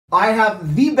I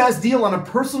have the best deal on a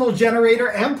personal generator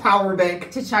and power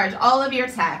bank. To charge all of your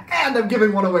tech. And I'm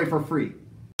giving one away for free.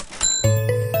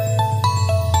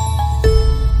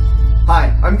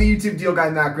 Hi, I'm the YouTube deal guy,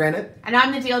 Matt Granite. And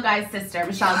I'm the deal guy's sister,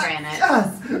 Michelle Granite.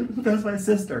 Yes, that's my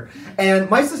sister. And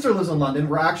my sister lives in London.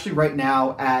 We're actually right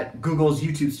now at Google's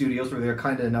YouTube studios where they're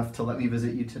kind enough to let me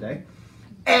visit you today.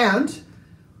 And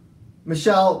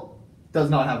Michelle does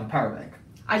not have a power bank.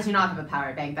 I do not have a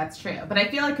power bank, that's true. But I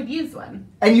feel I could use one.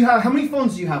 And you have, how many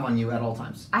phones do you have on you at all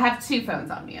times? I have 2 phones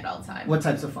on me at all times. What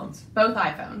types of phones? Both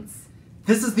iPhones.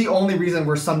 This is the only reason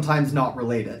we're sometimes not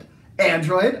related.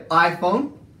 Android,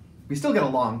 iPhone, we still get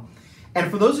along.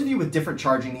 And for those of you with different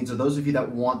charging needs, or those of you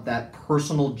that want that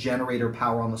personal generator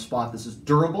power on the spot, this is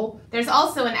durable. There's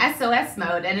also an SOS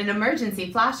mode and an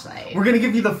emergency flashlight. We're gonna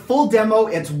give you the full demo.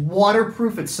 It's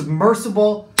waterproof, it's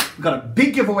submersible. We've got a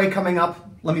big giveaway coming up.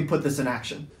 Let me put this in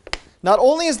action. Not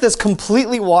only is this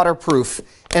completely waterproof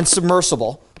and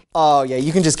submersible, oh yeah,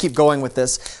 you can just keep going with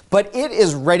this, but it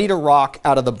is ready to rock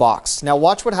out of the box. Now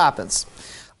watch what happens.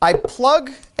 I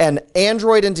plug an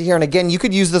Android into here, and again, you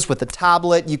could use this with a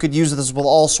tablet, you could use this with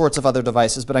all sorts of other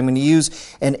devices, but I'm going to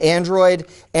use an Android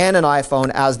and an iPhone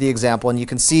as the example, and you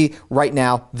can see right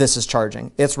now this is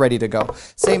charging. It's ready to go.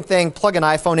 Same thing, plug an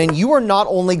iPhone in. You are not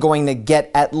only going to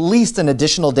get at least an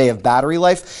additional day of battery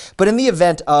life, but in the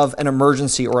event of an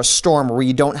emergency or a storm where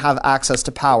you don't have access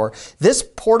to power, this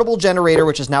portable generator,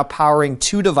 which is now powering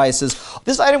 2 devices,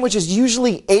 this item, which is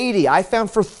usually $80, I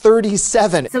found for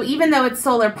 $37. So even though it's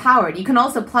solar powered, you can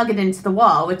also plug it into the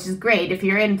wall, which is great if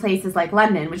you're in places like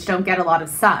London, which don't get a lot of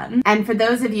sun. And for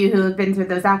those of you who have been through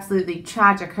those absolutely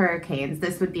tragic hurricanes,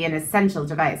 this would be an essential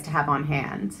device to have on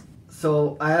hand.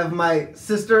 So I have my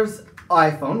sister's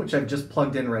iPhone, which I've just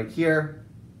plugged in right here.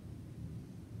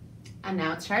 And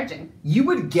now it's charging. You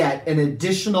would get an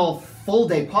additional full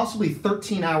day, possibly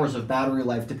 13 hours of battery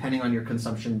life, depending on your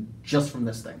consumption just from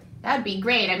this thing. That'd be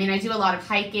great. I mean, I do a lot of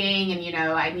hiking and, you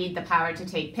know, I need the power to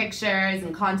take pictures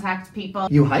and contact people.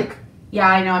 You hike? Yeah,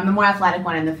 I know. I'm the more athletic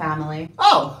one in the family.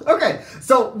 Oh, okay.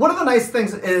 So one of the nice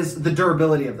things is the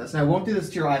durability of this. Now, I won't do this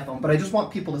to your iPhone, but I just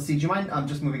want people to see. Do you mind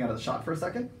just moving out of the shot for a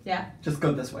second? Yeah. Just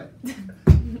go this way.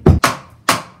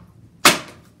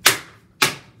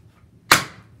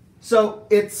 So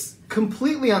it's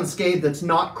completely unscathed. It's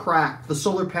not cracked. The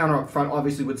solar panel up front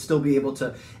obviously would still be able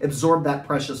to absorb that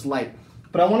precious light.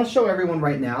 But I want to show everyone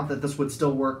right now that this would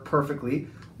still work perfectly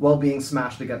while being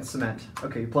smashed against cement.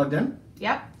 Okay, you plugged in?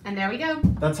 Yep, and there we go.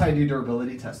 That's how you do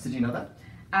durability tests. Did you know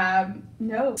that?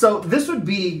 No. So this would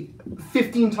be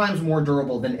 15 times more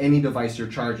durable than any device you're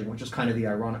charging, which is kind of the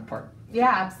ironic part.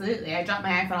 Yeah, absolutely. I drop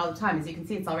my iPhone all the time. As you can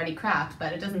see, it's already cracked,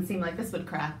 but it doesn't seem like this would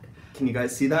crack. Can you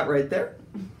guys see that right there?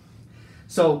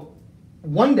 So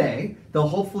one day, they'll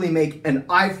hopefully make an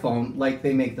iPhone like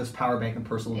they make this power bank and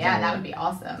personal generator. Yeah, that would be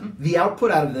awesome. The output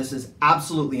out of this is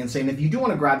absolutely insane. If you do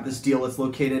want to grab this deal, it's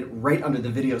located right under the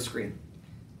video screen.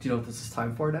 Do you know what this is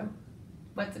time for now?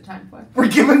 What's it time for? We're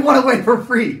giving one away for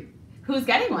free. Who's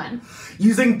getting one?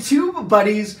 Using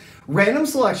TubeBuddy's random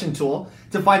selection tool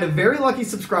to find a very lucky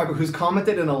subscriber who's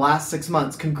commented in the last 6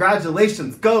 months.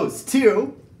 Congratulations goes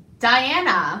to...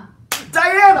 Diana!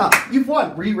 Diana! You've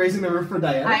won! Were you raising the roof for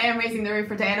Diana? I am raising the roof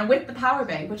for Diana with the power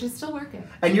bank, which is still working.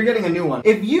 And you're getting a new one.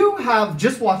 If you have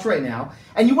just watched right now,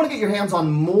 and you want to get your hands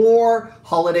on more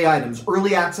holiday items,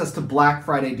 early access to Black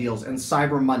Friday deals and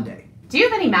Cyber Monday. Do you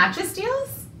have any mattress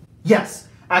deals? Yes,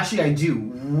 actually I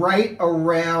do. Right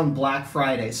around Black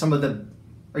Friday. Some of the...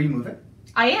 Are you moving?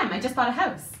 I am. I just bought a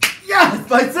house. Yes!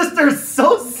 My sister's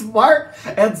so smart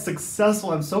and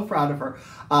successful. I'm so proud of her.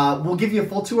 We'll give you a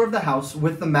full tour of the house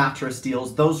with the mattress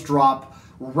deals. Those drop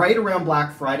right around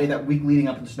Black Friday. That week leading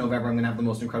up into November, I'm going to have the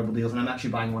most incredible deals, and I'm actually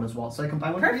buying one as well, so I can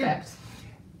buy one Perfect.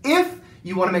 for you. If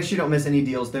you want to make sure you don't miss any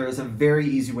deals, there is a very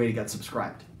easy way to get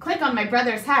subscribed. Click on my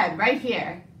brother's head right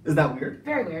here. Is that weird?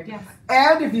 Very weird, yes.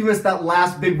 And if you missed that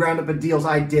last big roundup of deals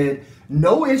I did,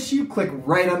 no issue, click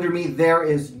right under me. There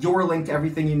is your link to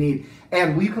everything you need.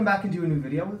 And will you come back and do a new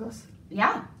video with us?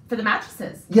 Yeah, for the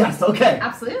mattresses. Yes, okay.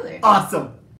 Absolutely. Awesome.